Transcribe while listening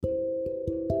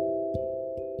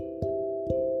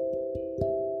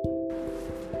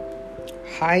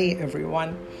Hi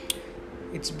everyone,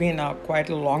 it's been quite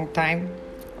a long time,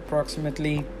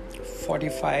 approximately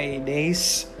 45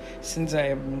 days since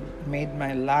I made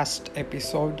my last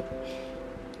episode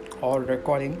or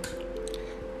recording,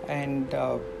 and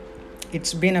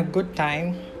it's been a good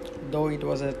time. Though it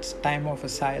was a time of a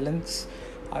silence,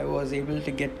 I was able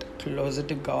to get closer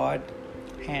to God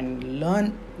and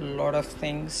learn a lot of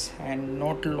things and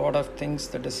note a lot of things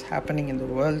that is happening in the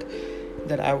world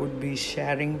that I would be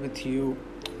sharing with you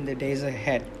in the days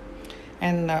ahead.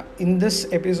 And in this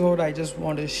episode, I just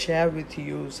want to share with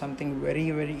you something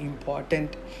very, very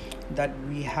important that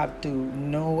we have to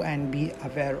know and be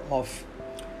aware of.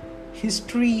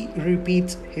 History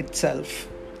repeats itself,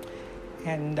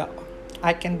 and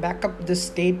I can back up this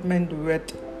statement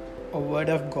with a word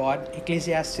of God,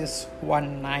 Ecclesiastes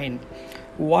 1:9.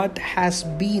 What has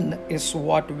been is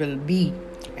what will be,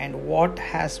 and what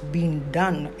has been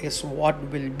done is what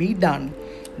will be done.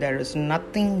 There is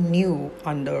nothing new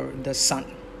under the sun.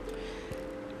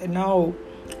 Now,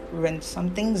 when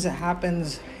something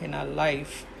happens in our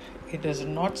life, it is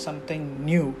not something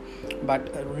new,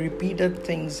 but repeated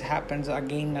things happens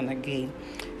again and again,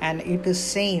 and it is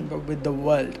same with the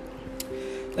world.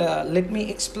 Let me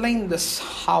explain this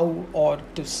how, or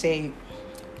to say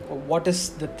what is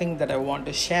the thing that I want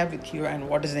to share with you and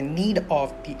what is the need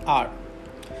of the hour.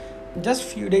 Just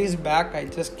few days back, I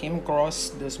just came across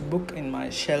this book in my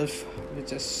shelf,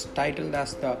 which is titled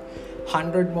as The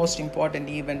 100 Most Important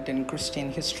Event in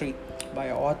Christian History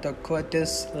by author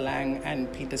Curtis, Lang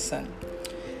and Peterson.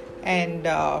 And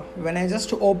when I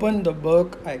just opened the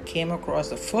book, I came across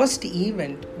the first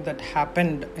event that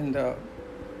happened in the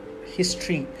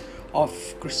history of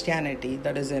Christianity,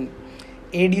 that is in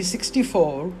AD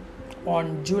 64.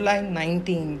 On July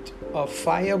 19th, a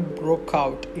fire broke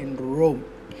out in Rome,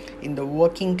 in the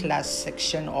working class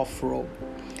section of Rome,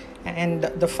 and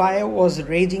the fire was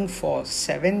raging for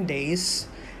 7 days,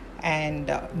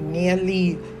 and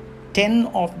nearly 10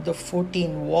 of the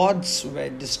 14 wards were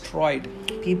destroyed.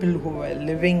 People who were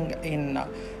living in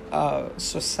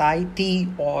society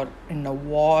or in a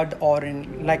ward or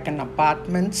in like an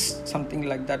apartments, something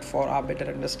like that for our better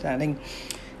understanding.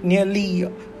 Nearly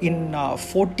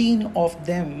 14 of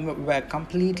them were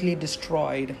completely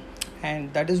destroyed,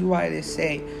 and that is why they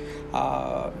say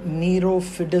Nero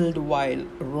fiddled while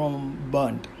Rome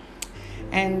burned.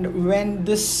 And when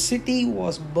this city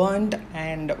was burned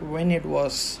and when it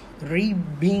was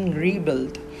being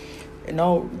rebuilt,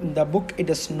 the book it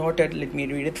is noted, let me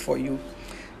read it for you.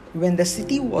 When the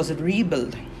city was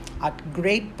rebuilt at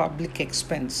great public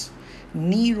expense,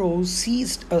 Nero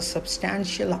seized a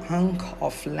substantial hunk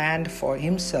of land for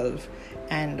himself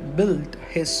and built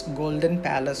his golden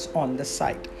palace on the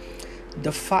site.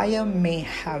 The fire may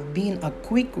have been a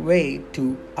quick way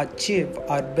to achieve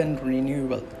urban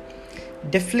renewal.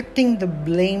 Deflecting the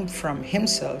blame from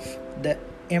himself, the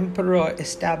emperor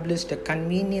established a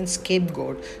convenient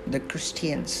scapegoat, the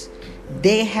Christians.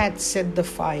 They had set the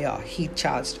fire, he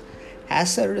charged.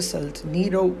 As a result,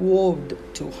 Nero vowed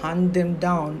to hunt them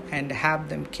down and have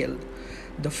them killed.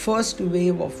 The first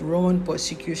wave of Roman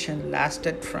persecution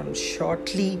lasted from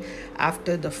shortly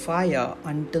after the fire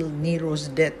until Nero's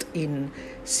death in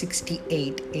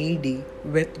 68 AD.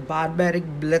 With barbaric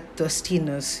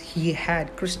bloodthirstiness, he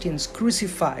had Christians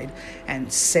crucified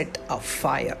and set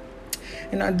afire.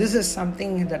 This is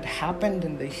something that happened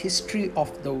in the history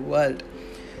of the world.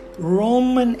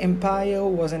 Roman Empire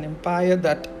was an empire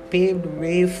that paved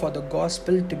way for the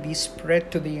gospel to be spread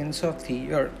to the ends of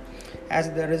the earth. As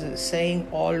there is a saying,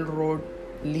 all road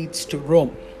leads to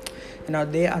Rome.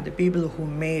 They are the people who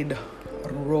made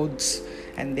roads,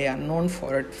 and they are known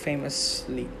for it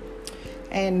famously.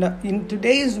 And in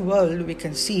today's world, we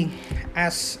can see,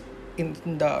 as in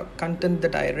the content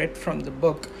that I read from the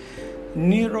book,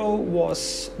 Nero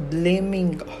was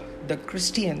blaming the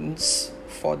Christians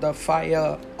for the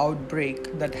fire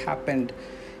outbreak that happened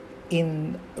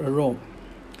in Rome,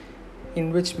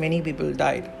 in which many people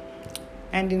died.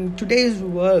 And in today's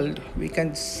world, we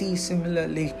can see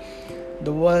similarly,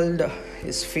 the world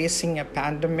is facing a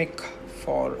pandemic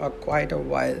for quite a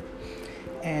while.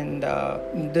 And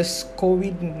this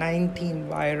COVID-19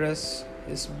 virus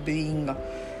is being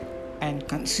and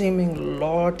consuming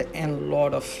lot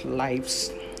of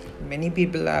lives. Many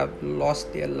people have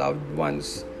lost their loved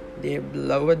ones, their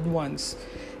beloved ones.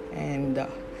 And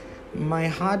my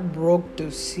heart broke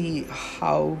to see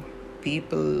how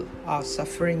people are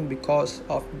suffering because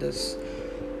of this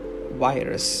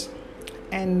virus.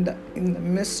 And in the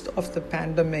midst of the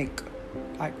pandemic,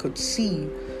 I could see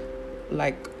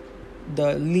like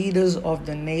the leaders of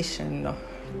the nation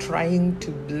trying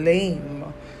to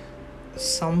blame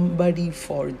somebody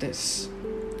for this.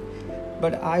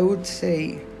 But I would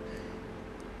say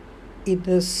it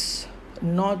is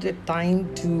not a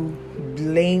time to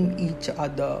blame each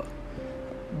other,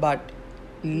 but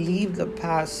leave the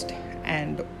past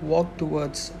and walk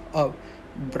towards a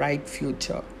bright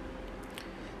future.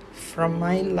 From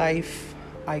my life,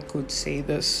 I could say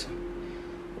this: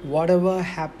 whatever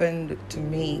happened to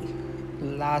me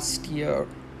last year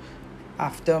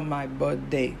after my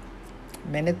birthday,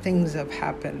 many things have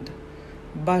happened,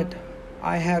 but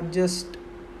I have just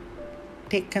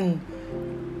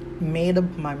made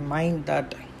up my mind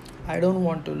that I don't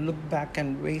want to look back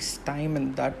and waste time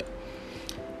in that.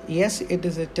 Yes, it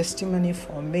is a testimony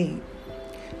for me,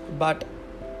 but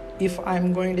if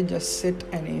I'm going to just sit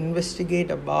and investigate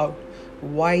about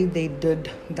why they did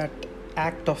that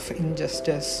act of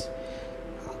injustice,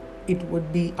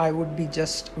 I would be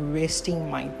just wasting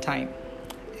my time.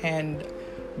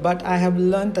 But I have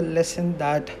learned a lesson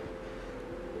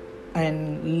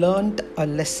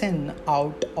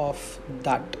out of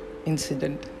that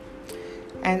incident.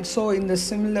 And so in the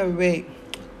similar way,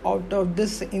 out of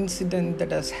this incident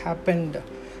that has happened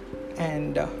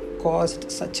and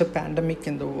caused such a pandemic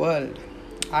in the world,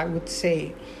 I would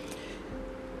say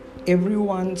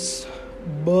everyone's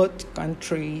birth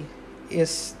country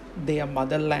is their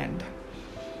motherland.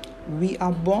 We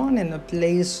are born in a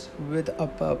place with a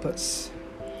purpose.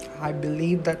 I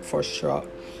believe that for sure.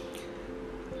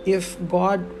 If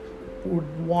God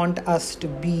would want us to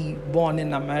be born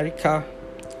in America,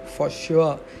 for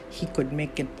sure He could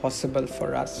make it possible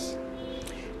for us.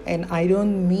 And I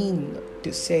don't mean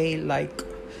to say like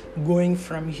going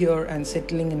from here and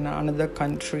settling in another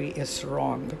country is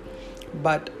wrong,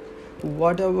 but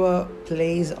whatever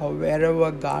place or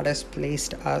wherever God has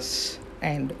placed us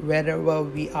and wherever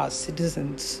we are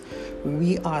citizens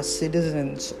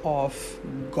of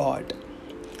God.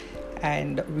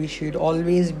 And we should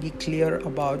always be clear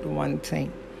about one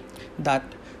thing, that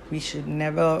we should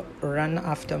never run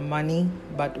after money,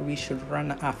 but we should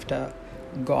run after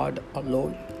God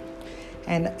alone.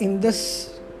 And in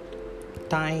this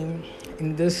time,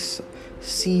 in this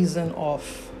season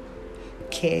of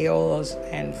chaos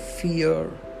and fear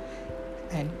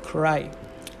and cry,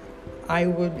 I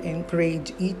would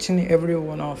encourage each and every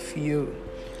one of you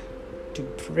to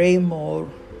pray more,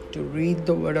 to read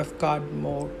the Word of God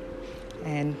more,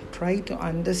 and try to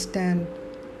understand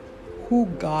who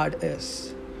God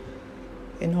is.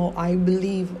 I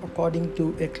believe according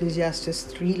to Ecclesiastes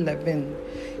 3:11,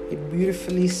 it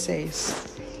beautifully says,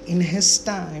 in His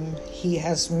time He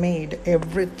has made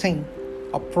everything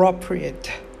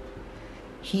appropriate.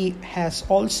 He has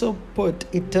also put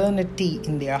eternity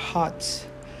in their hearts,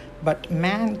 but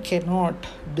man cannot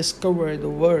discover the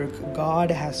work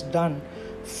God has done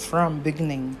from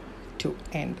beginning to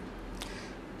end.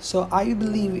 So I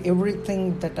believe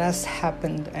everything that has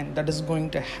happened and that is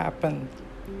going to happen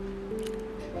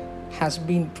has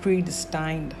been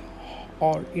predestined,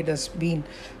 or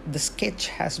the sketch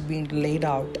has been laid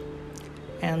out,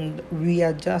 and we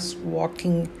are just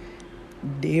walking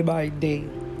day by day,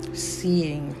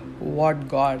 seeing what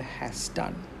God has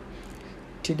done.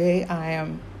 Today I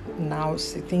am now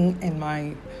sitting in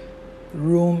my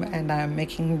room and I am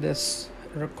making this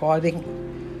recording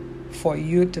for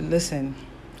you to listen.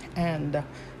 And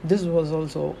this was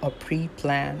also a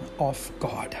pre-plan of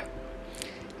God.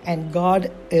 And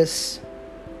God is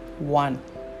one.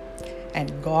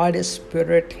 And God is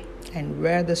spirit. And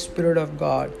where the Spirit of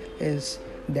God is,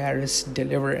 there is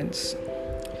deliverance.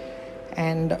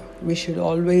 And we should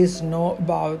always know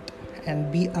about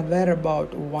and be aware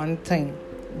about one thing,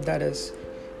 that is,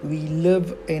 we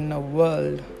live in a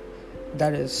world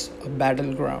that is a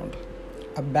battleground,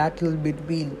 a battle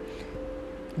between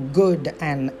good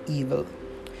and evil.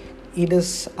 It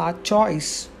is our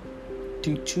choice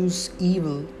to choose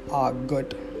evil or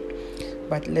good.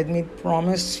 But let me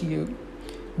promise you,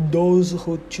 those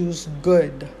who choose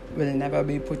good will never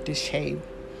be put to shame.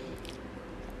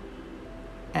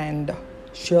 And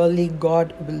surely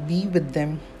God will be with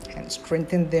them and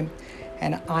strengthen them.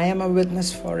 And I am a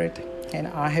witness for it. And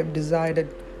I have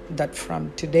decided that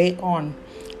from today on,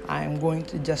 I am going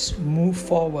to just move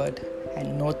forward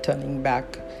and no turning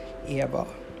back ever.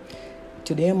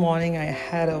 Today morning, I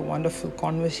had a wonderful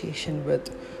conversation with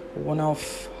one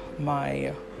of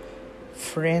my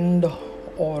friend,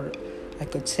 or I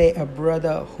could say a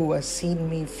brother, who has seen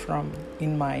me from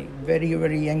in my very,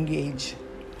 very young age.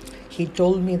 He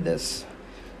told me this: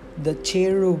 the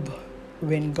cherub,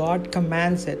 when God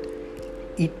commands it,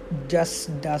 it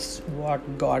just does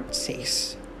what God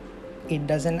says. It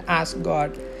doesn't ask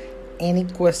God any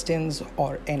questions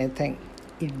or anything.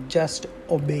 It just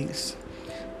obeys.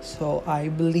 So I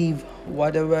believe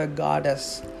whatever God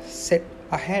has set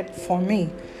ahead for me,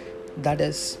 that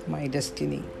is my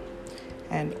destiny.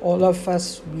 And all of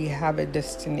us, we have a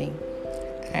destiny.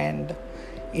 And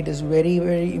it is very,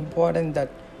 very important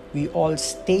that we all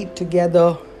stay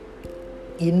together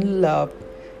in love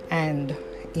and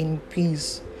in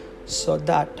peace, so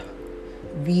that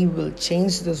we will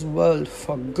change this world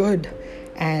for good,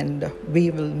 and we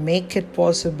will make it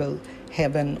possible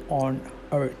heaven on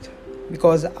earth.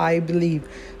 Because I believe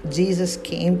Jesus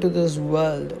came to this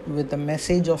world with a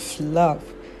message of love,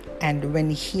 and when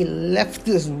he left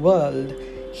this world,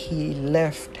 he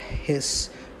left his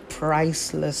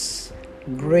priceless,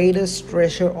 greatest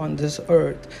treasure on this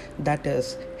earth, that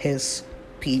is his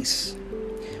peace.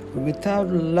 Without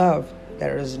love,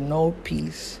 there is no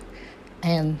peace.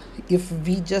 And if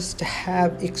we just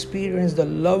have experienced the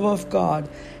love of God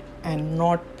and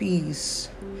not peace,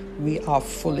 we are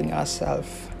fooling ourselves.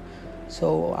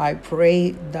 So I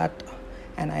pray that,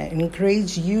 and I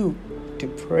encourage you to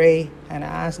pray and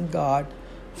ask God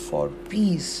for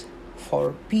peace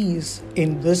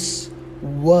in this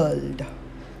world,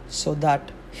 so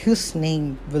that his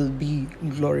name will be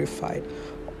glorified.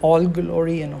 All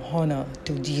glory and honor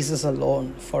to Jesus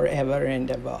alone forever and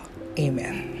ever.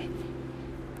 Amen.